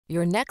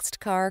Your next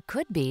car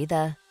could be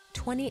the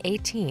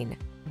 2018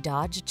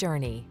 Dodge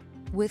Journey.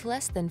 With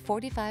less than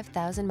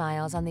 45,000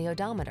 miles on the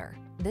odometer,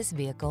 this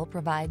vehicle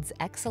provides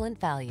excellent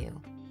value.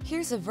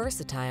 Here's a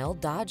versatile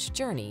Dodge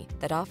Journey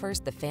that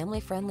offers the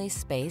family-friendly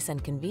space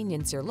and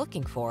convenience you're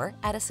looking for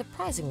at a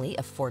surprisingly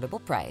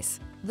affordable price.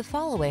 The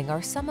following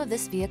are some of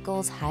this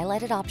vehicle's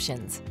highlighted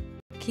options: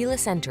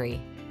 keyless entry,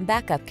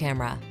 backup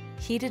camera,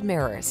 heated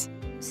mirrors,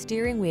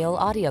 steering wheel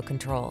audio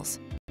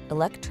controls,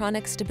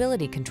 electronic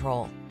stability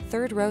control,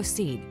 third row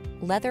seat,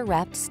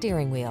 leather-wrapped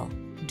steering wheel,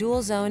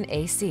 dual zone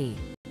AC,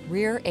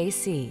 rear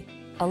AC,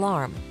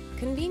 alarm.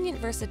 Convenient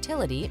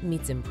versatility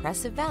meets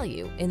impressive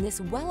value in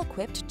this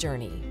well-equipped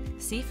Journey.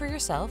 See for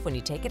yourself when you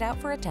take it out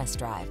for a test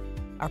drive.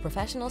 Our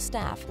professional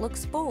staff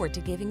looks forward to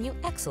giving you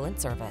excellent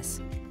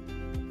service.